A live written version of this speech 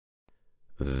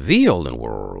The Olden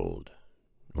World,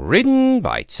 written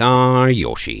by Czar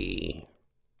Yoshi.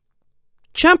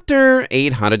 Chapter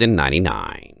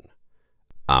 899,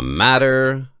 A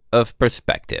Matter of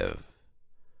Perspective.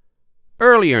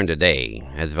 Earlier in the day,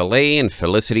 as Valet and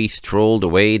Felicity strolled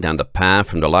away down the path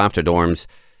from the Laughter Dorms,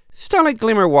 Starlight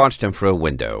Glimmer watched them through a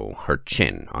window, her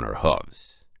chin on her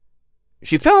hooves.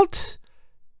 She felt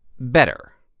better.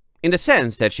 In the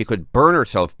sense that she could burn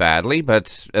herself badly,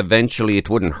 but eventually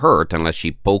it wouldn't hurt unless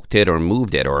she poked it or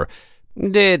moved it or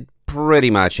did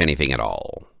pretty much anything at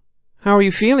all. "How are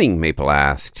you feeling?" Maple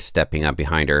asked, stepping up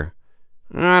behind her.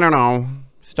 "I don't know."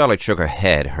 Starlight shook her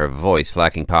head, her voice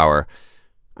lacking power.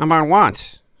 "About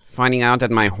what? Finding out that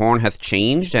my horn has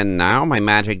changed and now my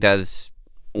magic does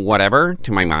whatever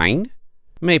to my mind?"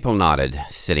 Maple nodded,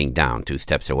 sitting down 2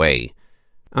 steps away.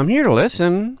 "I'm here to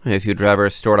listen, if you'd rather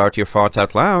sort out your thoughts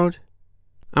out loud."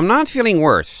 "I'm not feeling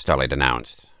worse," Starlight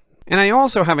announced. "And I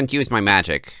also haven't used my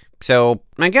magic, so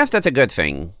I guess that's a good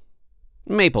thing."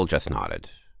 Maple just nodded.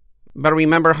 "But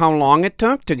remember how long it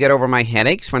took to get over my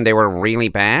headaches when they were really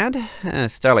bad?"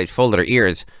 Starlight folded her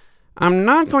ears. "I'm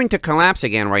not going to collapse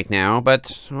again right now,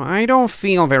 but I don't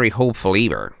feel very hopeful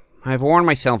either. I've worn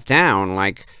myself down,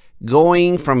 like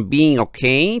going from being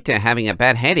okay to having a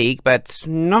bad headache, but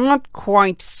not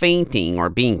quite fainting or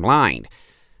being blind.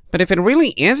 But if it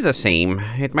really is the same,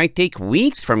 it might take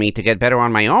weeks for me to get better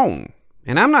on my own.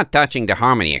 And I'm not touching the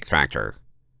harmony extractor."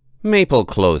 Maple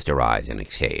closed her eyes and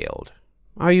exhaled.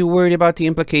 "Are you worried about the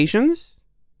implications?"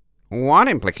 "What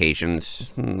implications?"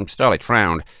 Starlight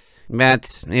frowned.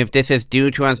 "But if this is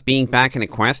due to us being back in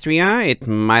Equestria, it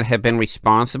might have been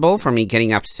responsible for me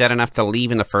getting upset enough to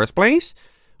leave in the first place?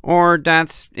 Or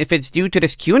that if it's due to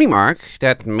this cutie mark,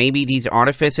 that maybe these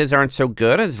artifices aren't so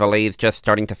good as Valet is just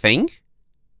starting to think?"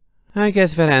 "I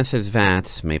guess that answers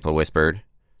that," Maple whispered.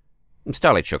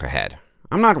 Starlight shook her head.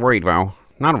 "I'm not worried, though.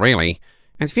 Not really.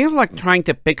 It feels like trying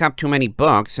to pick up too many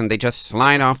books and they just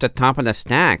slide off the top of the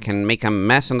stack and make a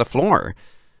mess on the floor.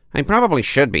 I probably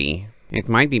should be. It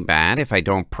might be bad if I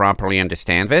don't properly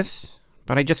understand this,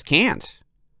 but I just can't."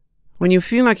 "When you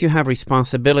feel like you have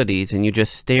responsibilities and you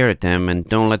just stare at them and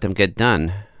don't let them get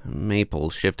done," Maple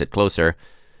shifted closer.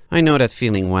 "I know that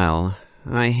feeling well.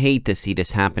 I hate to see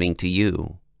this happening to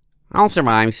you." "I'll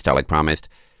survive," Starlight promised.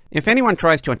 "If anyone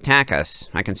tries to attack us,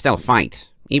 I can still fight,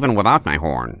 even without my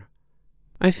horn."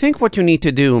 "I think what you need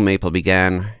to do," Maple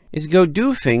began, "is go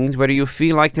do things whether you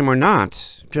feel like them or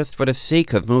not, just for the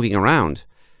sake of moving around.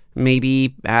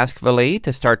 Maybe ask Valet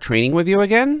to start training with you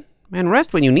again, and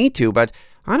rest when you need to, but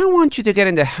I don't want you to get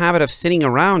in the habit of sitting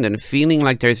around and feeling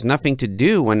like there's nothing to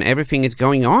do when everything is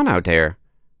going on out there."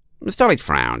 Starlight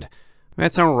frowned.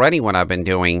 "That's already what I've been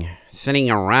doing,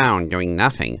 sitting around doing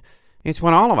nothing. It's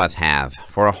what all of us have,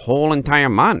 for a whole entire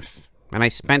month, and I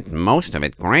spent most of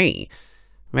it gray.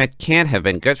 That can't have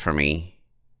been good for me."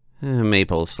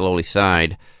 Maple slowly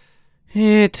sighed.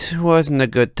 "It wasn't a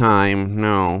good time,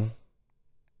 no."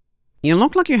 "You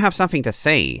look like you have something to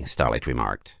say," Starlight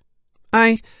remarked.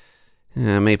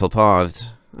 Maple paused.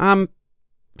 "I'm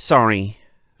sorry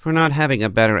for not having a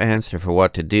better answer for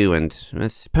what to do, and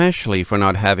especially for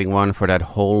not having one for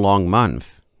that whole long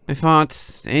month. I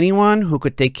thought anyone who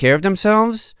could take care of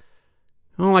themselves,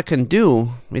 all I can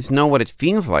do is know what it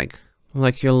feels like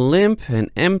you're limp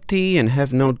and empty and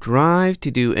have no drive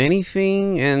to do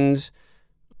anything, and..."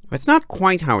 "That's not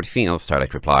quite how it feels,"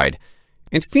 Starlight replied.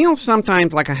 "It feels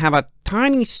sometimes like I have a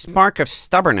tiny spark of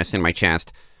stubbornness in my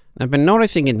chest. I've been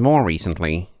noticing it more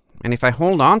recently, and if I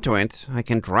hold on to it, I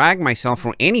can drag myself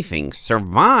through anything,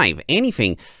 survive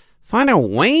anything, find a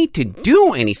way to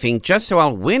do anything just so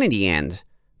I'll win in the end.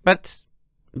 But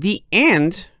the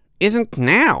end isn't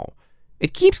now.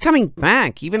 It keeps coming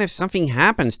back, even if something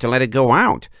happens to let it go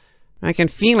out. I can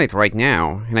feel it right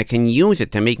now, and I can use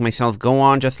it to make myself go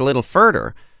on just a little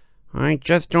further. I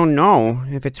just don't know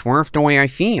if it's worth the way I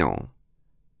feel."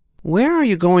 "Where are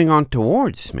you going on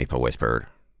towards?" Maple whispered.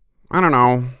 "I don't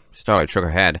know." Starlight shook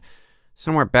her head.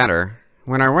 "Somewhere better.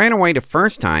 When I ran away the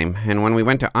first time, and when we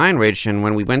went to Einridge, and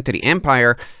when we went to the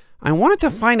Empire, I wanted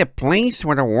to find a place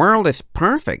where the world is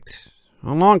perfect.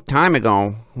 A long time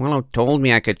ago, Willow told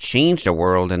me I could change the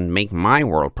world and make my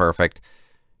world perfect.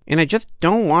 And I just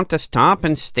don't want to stop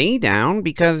and stay down,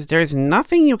 because there's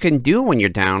nothing you can do when you're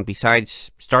down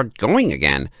besides start going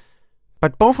again.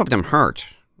 But both of them hurt.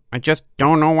 I just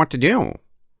don't know what to do."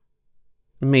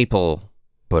 Maple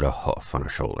put a hoof on her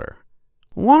shoulder.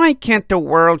 "Why can't the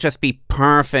world just be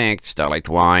perfect?" Starlight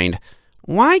whined.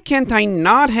 "Why can't I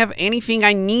not have anything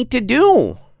I need to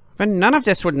do? Then none of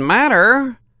this would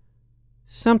matter."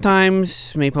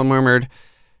 "Sometimes," Maple murmured,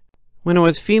 "when I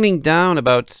was feeling down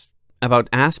about about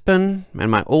Aspen and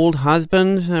my old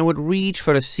husband, I would reach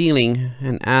for the ceiling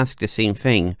and ask the same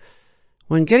thing.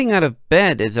 When getting out of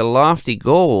bed is a lofty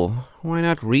goal, why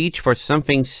not reach for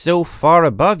something so far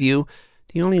above you?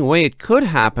 The only way it could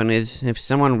happen is if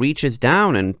someone reaches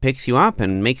down and picks you up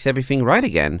and makes everything right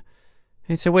again.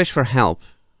 It's a wish for help.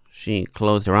 She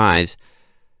closed her eyes.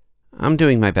 I'm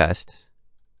doing my best.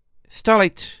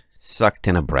 Starlight sucked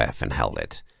in a breath and held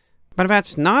it. But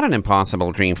that's not an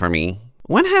impossible dream for me.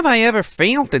 When have I ever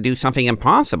failed to do something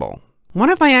impossible? What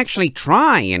if I actually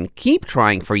try and keep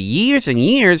trying for years and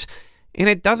years and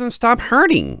it doesn't stop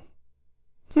hurting?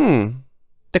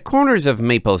 The corners of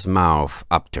Maple's mouth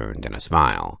upturned in a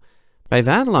smile. By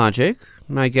that logic,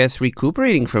 I guess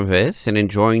recuperating from this and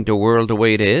enjoying the world the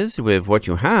way it is with what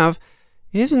you have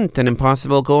isn't an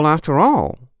impossible goal after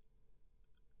all.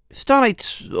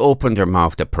 Starlight opened her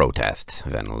mouth to protest,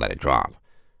 then let it drop.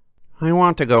 I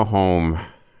want to go home,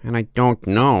 and I don't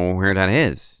know where that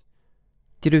is.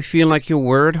 Did you feel like you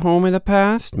were at home in the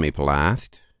past? Maple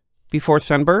asked. Before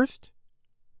Sunburst?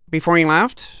 Before he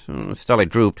left? Starlight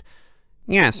drooped.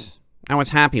 Yes, I was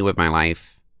happy with my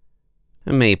life.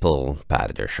 Maple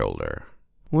patted her shoulder.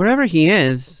 Wherever he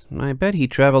is, I bet he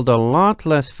traveled a lot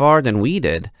less far than we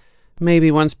did.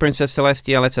 Maybe once Princess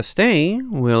Celestia lets us stay,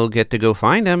 we'll get to go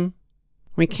find him.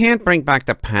 We can't bring back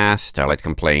the past, Starlight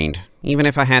complained. Even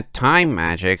if I had time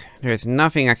magic, there's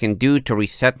nothing I can do to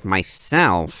reset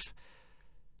myself.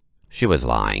 She was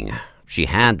lying. She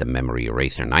had the memory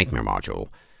eraser nightmare module.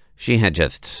 She had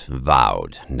just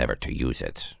vowed never to use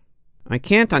it. I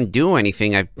can't undo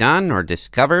anything I've done or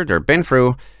discovered or been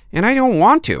through, and I don't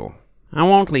want to. I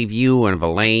won't leave you and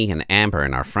Valet and Amber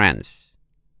and our friends.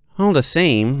 All the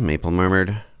same, Maple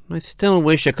murmured, I still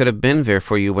wish I could have been there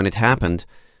for you when it happened.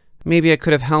 Maybe I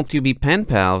could have helped you be pen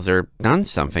pals or done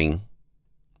something.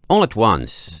 All at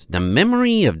once, the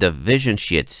memory of the vision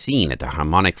she had seen at the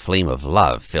harmonic flame of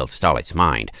love filled Starlight's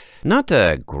mind. Not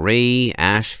the grey,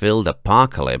 ash-filled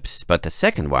apocalypse, but the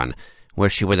second one, where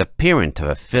she was a parent of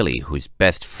a filly whose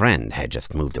best friend had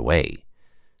just moved away.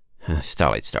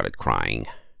 Starlight started crying.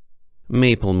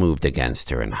 Maple moved against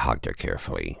her and hugged her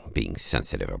carefully, being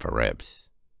sensitive of her ribs.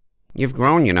 You've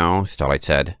grown, you know, Starlight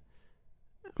said.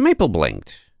 Maple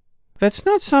blinked. That's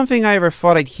not something I ever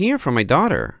thought I'd hear from my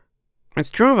daughter. It's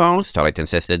true, though, Starlight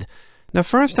insisted. The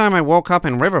first time I woke up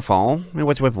in Riverfall, it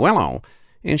was with Willow,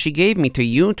 and she gave me to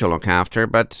you to look after,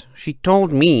 but she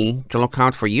told me to look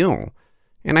out for you.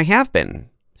 And I have been.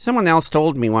 Someone else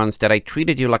told me once that I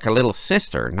treated you like a little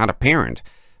sister, not a parent.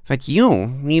 That you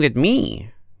needed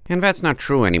me. And that's not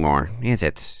true anymore, is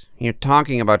it? You're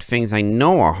talking about things I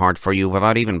know are hard for you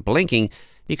without even blinking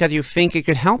because you think it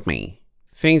could help me.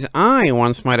 Things I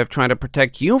once might have tried to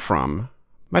protect you from.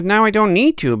 But now I don't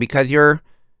need to because you're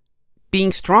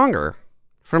being stronger.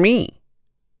 For me.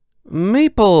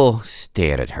 Maple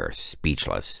stared at her,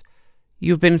 speechless.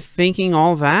 You've been thinking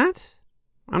all that?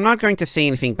 I'm not going to say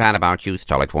anything bad about you,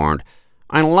 Starlight warned.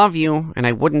 I love you, and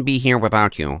I wouldn't be here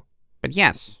without you. But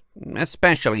yes,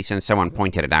 especially since someone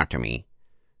pointed it out to me.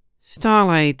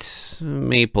 Starlight,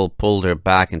 Maple pulled her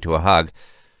back into a hug.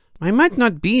 I might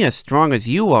not be as strong as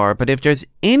you are, but if there's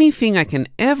anything I can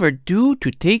ever do to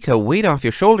take a weight off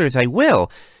your shoulders, I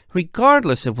will,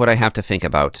 regardless of what I have to think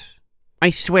about. I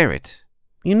swear it.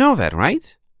 You know that,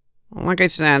 right? Like I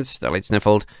said, Starlight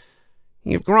sniffled,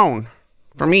 you've grown.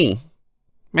 For me.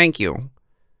 Thank you.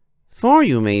 For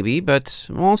you, maybe, but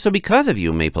also because of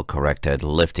you, Maple corrected,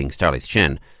 lifting Starlight's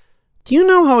chin. Do you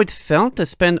know how it felt to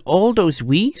spend all those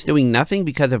weeks doing nothing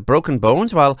because of broken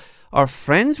bones while our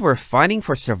friends were fighting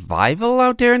for survival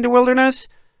out there in the wilderness?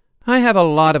 I have a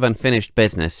lot of unfinished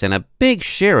business and a big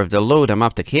share of the load I'm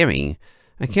up to carrying.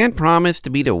 I can't promise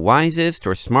to be the wisest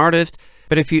or smartest,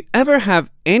 but if you ever have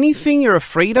anything you're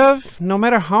afraid of, no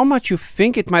matter how much you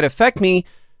think it might affect me,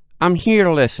 I'm here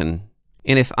to listen.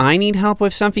 And if I need help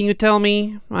with something you tell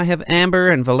me, I have Amber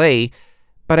and Valet,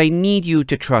 but I need you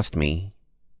to trust me.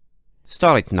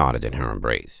 Starlight nodded in her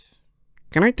embrace.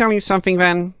 Can I tell you something,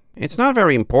 then? It's not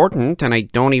very important, and I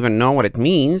don't even know what it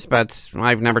means, but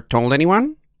I've never told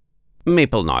anyone.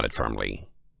 Maple nodded firmly.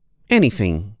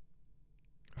 Anything.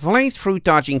 Valet's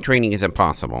fruit-dodging training is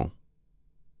impossible.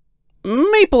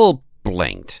 Maple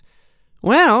blinked.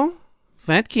 Well,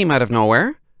 that came out of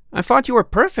nowhere. I thought you were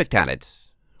perfect at it.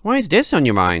 Why is this on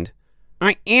your mind?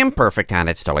 I am perfect at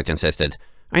it, Starlight insisted.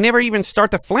 I never even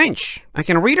start to flinch. I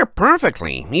can read her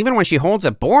perfectly, even when she holds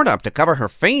a board up to cover her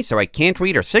face so I can't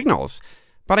read her signals.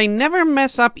 But I never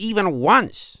mess up even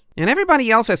once. And everybody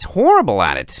else is horrible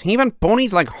at it, even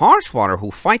ponies like Harshwater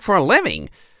who fight for a living.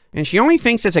 And she only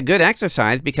thinks it's a good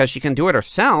exercise because she can do it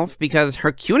herself because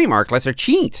her cutie mark lets her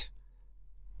cheat.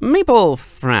 Maple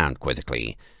frowned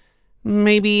quizzically.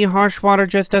 Maybe Harshwater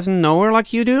just doesn't know her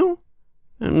like you do?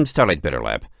 Starlight bit her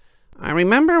lip. I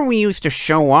remember we used to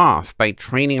show off by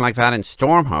training like that in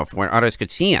Stormhoof where others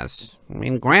could see us.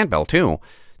 In Granville, too.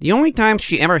 The only times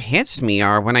she ever hits me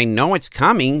are when I know it's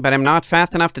coming, but I'm not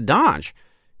fast enough to dodge.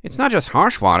 It's not just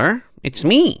Harshwater, it's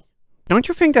me. Don't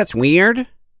you think that's weird?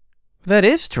 That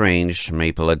is strange,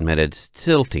 Maple admitted,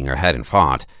 tilting her head in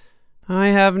thought. I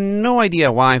have no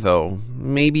idea why, though.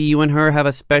 Maybe you and her have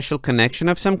a special connection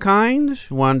of some kind?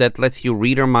 One that lets you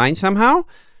read her mind somehow?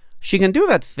 She can do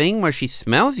that thing where she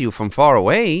smells you from far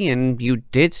away, and you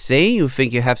did say you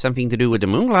think you have something to do with the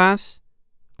moonglass.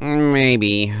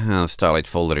 Maybe. Starlight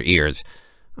folded her ears.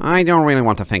 I don't really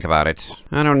want to think about it.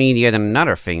 I don't need yet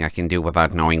another thing I can do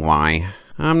without knowing why.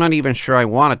 I'm not even sure I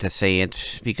wanted to say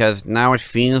it, because now it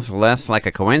feels less like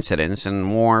a coincidence and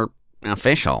more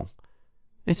official.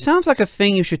 It sounds like a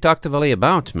thing you should talk to Valet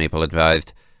about, Maple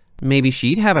advised. Maybe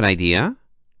she'd have an idea?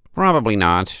 Probably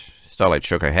not. Starlight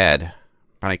shook her head.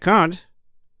 But I could.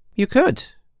 You could.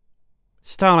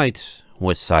 Starlight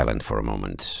was silent for a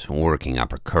moment, working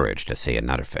up her courage to say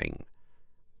another thing.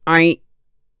 I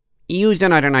used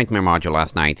another nightmare module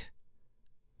last night.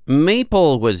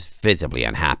 Maple was visibly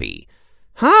unhappy.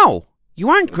 How? You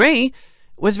aren't Grey.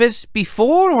 Was this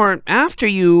before or after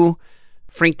you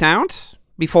freaked out?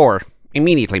 Before.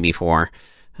 Immediately before.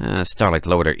 Starlight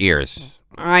lowered her ears.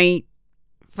 I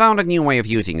found a new way of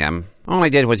using them. All I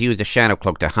did was use the shadow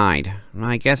cloak to hide.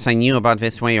 I guess I knew about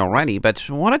this way already, but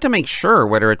wanted to make sure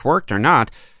whether it worked or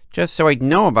not, just so I'd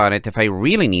know about it if I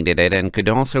really needed it and could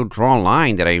also draw a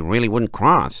line that I really wouldn't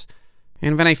cross.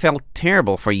 And then I felt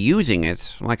terrible for using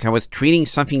it, like I was treating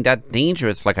something that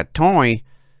dangerous like a toy.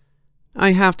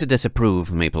 I have to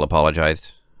disapprove, Maple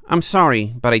apologized. I'm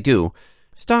sorry, but I do.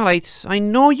 Starlight, I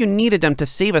know you needed them to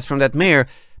save us from that mare,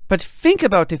 but think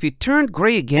about if you turned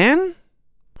Grey again?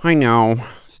 I know.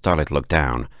 Starlight looked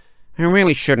down. I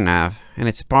really shouldn't have, and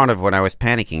it's part of what I was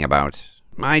panicking about.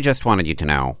 I just wanted you to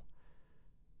know.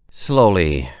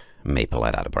 Slowly, Maple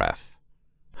let out a breath.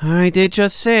 I did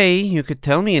just say you could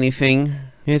tell me anything.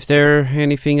 Is there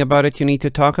anything about it you need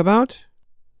to talk about?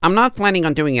 I'm not planning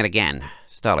on doing it again.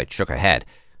 Starlight shook her head.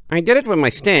 I did it with my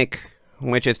stick,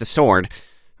 which is the sword.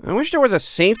 I wish there was a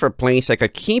safer place I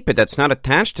could keep it that's not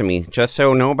attached to me, just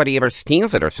so nobody ever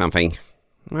steals it or something.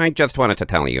 I just wanted to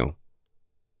tell you.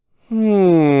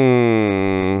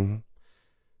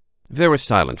 They were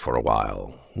silent for a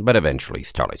while, but eventually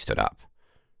Starlight stood up.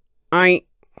 I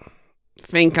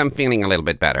think I'm feeling a little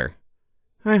bit better.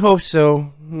 I hope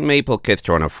so. Maple kissed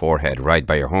her on her forehead, right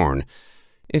by her horn.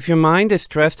 If your mind is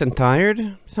stressed and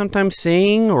tired, sometimes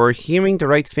saying or hearing the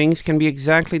right things can be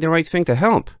exactly the right thing to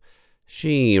help.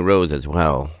 She rose as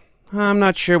well. I'm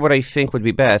not sure what I think would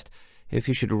be best. If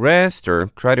you should rest or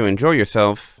try to enjoy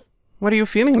yourself. What are you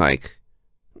feeling like?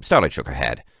 Starlight shook her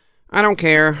head. I don't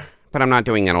care, but I'm not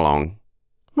doing it alone.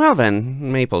 Well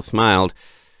then, Maple smiled.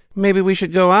 Maybe we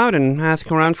should go out and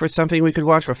ask around for something we could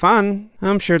watch for fun.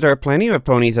 I'm sure there are plenty of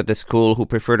ponies at the school who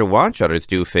prefer to watch others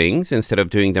do things instead of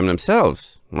doing them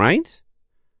themselves, right?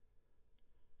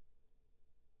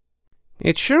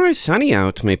 It sure is sunny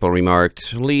out, Maple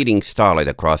remarked, leading Starlight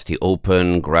across the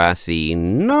open, grassy,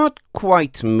 not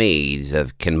quite maze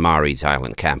of Kenmari's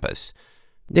island campus.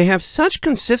 They have such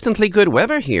consistently good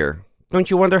weather here. Don't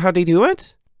you wonder how they do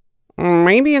it?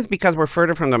 Maybe it's because we're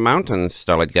further from the mountains,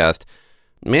 Starlight guessed.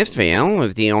 Mistvale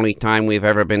was the only time we've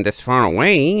ever been this far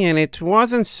away, and it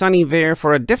wasn't sunny there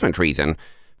for a different reason.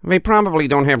 They probably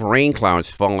don't have rain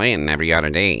clouds fall in every other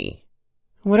day.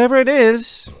 Whatever it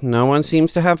is, no one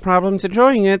seems to have problems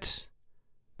enjoying it.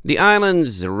 The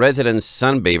island's resident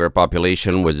sunbather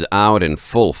population was out in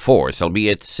full force,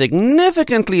 albeit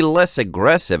significantly less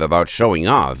aggressive about showing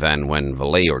off than when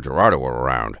Valet or Gerardo were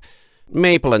around.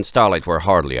 Maple and Starlight were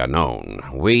hardly unknown.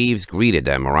 Waves greeted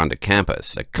them around the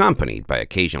campus, accompanied by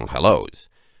occasional hellos.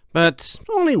 But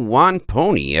only one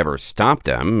pony ever stopped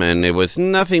them, and it was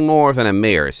nothing more than a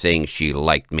mare saying she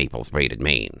liked Maple's braided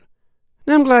mane.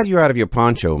 I'm glad you're out of your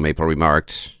poncho, Maple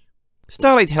remarked.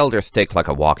 Starlight held her stick like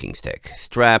a walking stick,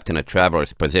 strapped in a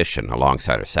traveler's position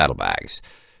alongside her saddlebags.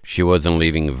 She wasn't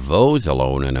leaving those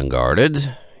alone and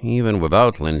unguarded. Even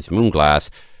without Lynn's moonglass,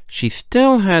 she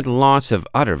still had lots of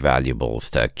other valuables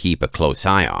to keep a close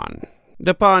eye on.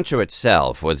 The poncho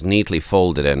itself was neatly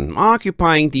folded and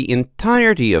occupying the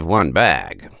entirety of one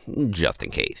bag, just in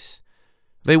case.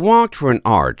 They walked through an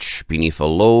arch beneath a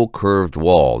low curved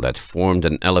wall that formed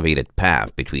an elevated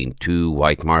path between two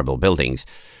white marble buildings,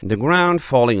 the ground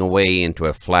falling away into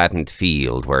a flattened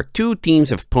field where two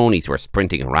teams of ponies were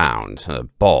sprinting around, a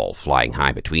ball flying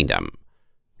high between them.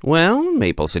 Well,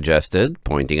 Maple suggested,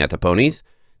 pointing at the ponies,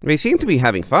 They seem to be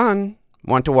having fun.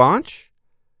 Want to watch?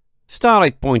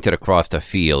 Starlight pointed across the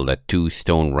field at 2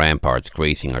 stone ramparts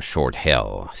gracing a short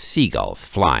hill, seagulls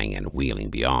flying and wheeling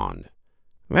beyond.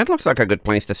 That looks like a good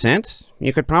place to sit.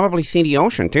 You could probably see the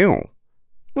ocean, too.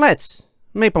 Let's.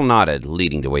 Maple nodded,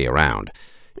 leading the way around.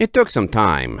 It took some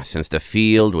time, since the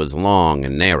field was long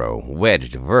and narrow,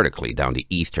 wedged vertically down the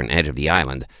eastern edge of the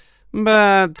island,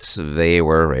 but they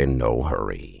were in no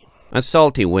hurry. A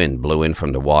salty wind blew in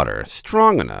from the water,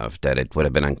 strong enough that it would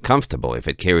have been uncomfortable if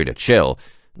it carried a chill,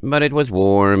 but it was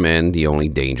warm, and the only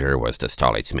danger was the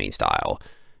Starlight's main style.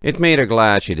 It made her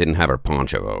glad she didn't have her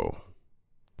poncho.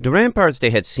 The ramparts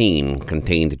they had seen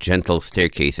contained gentle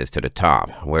staircases to the top,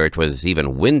 where it was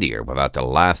even windier without the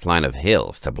last line of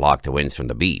hills to block the winds from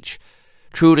the beach.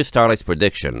 True to Starlight's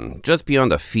prediction, just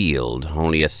beyond the field,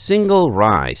 only a single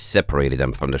rise separated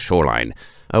them from the shoreline,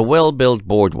 a well-built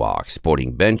boardwalk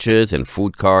sporting benches and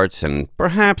food carts, and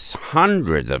perhaps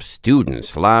hundreds of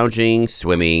students lounging,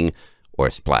 swimming,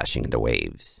 or splashing in the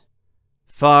waves.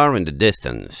 Far in the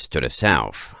distance, to the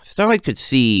south, Starlight could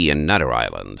see another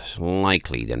island,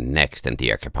 likely the next in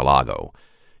the archipelago.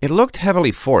 It looked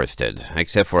heavily forested,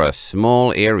 except for a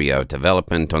small area of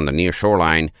development on the near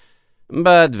shoreline,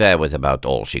 but that was about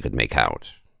all she could make out.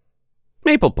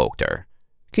 Maple poked her.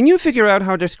 Can you figure out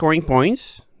how they're scoring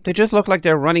points? They just look like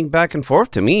they're running back and forth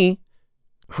to me.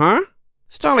 Huh?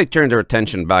 Starlight turned her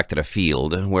attention back to the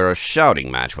field, where a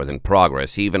shouting match was in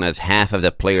progress, even as half of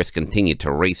the players continued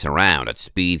to race around at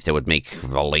speeds that would make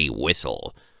Valet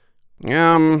whistle.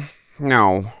 No.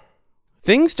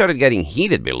 Things started getting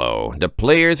heated below, the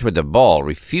players with the ball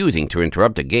refusing to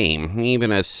interrupt the game,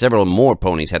 even as several more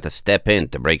ponies had to step in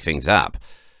to break things up.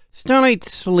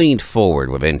 Starlight leaned forward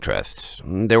with interest.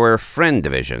 There were friend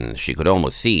divisions she could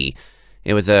almost see.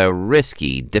 It was a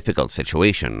risky, difficult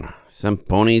situation. Some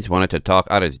ponies wanted to talk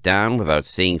others down without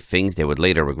saying things they would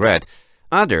later regret.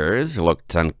 Others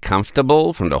looked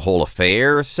uncomfortable from the whole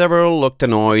affair. Several looked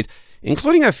annoyed,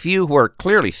 including a few who were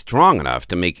clearly strong enough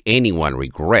to make anyone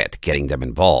regret getting them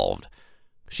involved.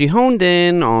 She honed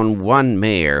in on one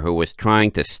mare who was trying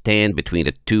to stand between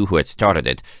the 2 who had started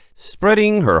it,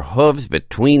 spreading her hooves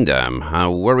between them,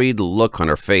 a worried look on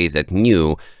her face that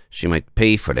knew she might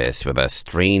pay for this with a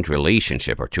strained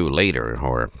relationship or 2 later,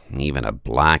 or even a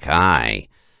black eye.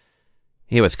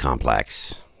 It was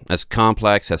complex. As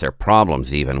complex as her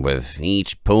problems even, with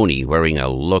each pony wearing a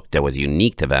look that was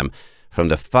unique to them, from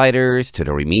the fighters to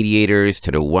the remediators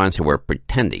to the ones who were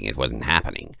pretending it wasn't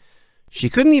happening. She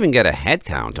couldn't even get a head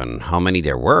count on how many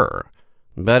there were.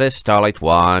 But as Starlight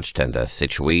watched and the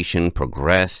situation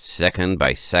progressed second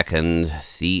by second,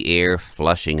 sea air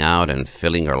flushing out and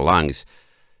filling her lungs,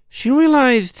 she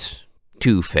realized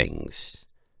 2 things.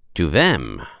 To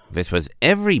them, this was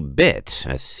every bit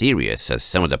as serious as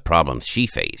some of the problems she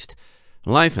faced.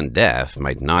 Life and death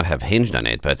might not have hinged on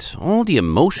it, but all the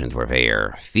emotions were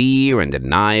there. Fear and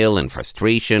denial and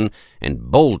frustration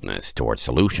and boldness toward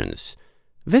solutions.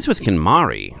 This was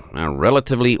Kinmari, a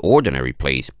relatively ordinary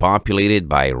place populated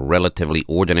by relatively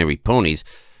ordinary ponies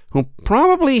who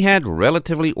probably had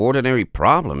relatively ordinary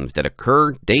problems that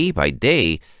occurred day by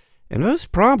day, and those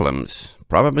problems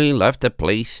probably left the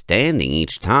place standing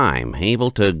each time,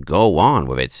 able to go on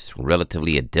with its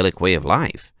relatively idyllic way of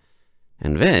life.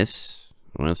 And this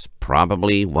was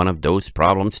probably one of those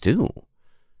problems too.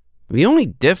 The only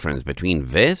difference between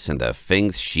this and the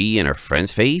things she and her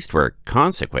friends faced were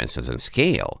consequences and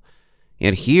scale.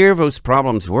 Yet here those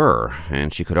problems were,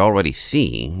 and she could already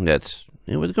see that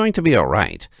it was going to be all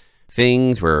right.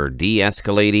 Things were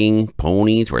de-escalating,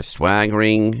 ponies were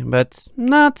swaggering, but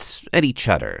not at each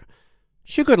other.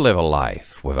 She could live a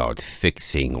life without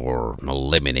fixing or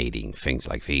eliminating things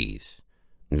like these.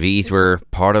 These were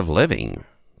part of living,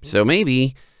 so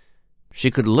maybe she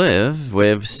could live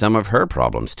with some of her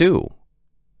problems too.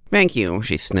 Thank you,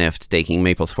 she sniffed, taking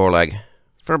Maple's foreleg,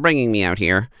 for bringing me out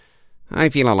here. I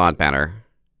feel a lot better.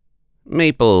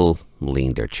 Maple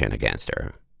leaned her chin against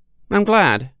her. I'm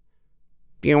glad.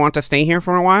 Do you want to stay here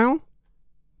for a while?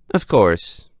 Of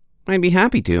course. I'd be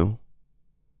happy to.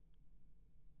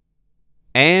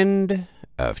 End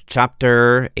of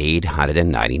chapter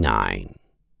 899.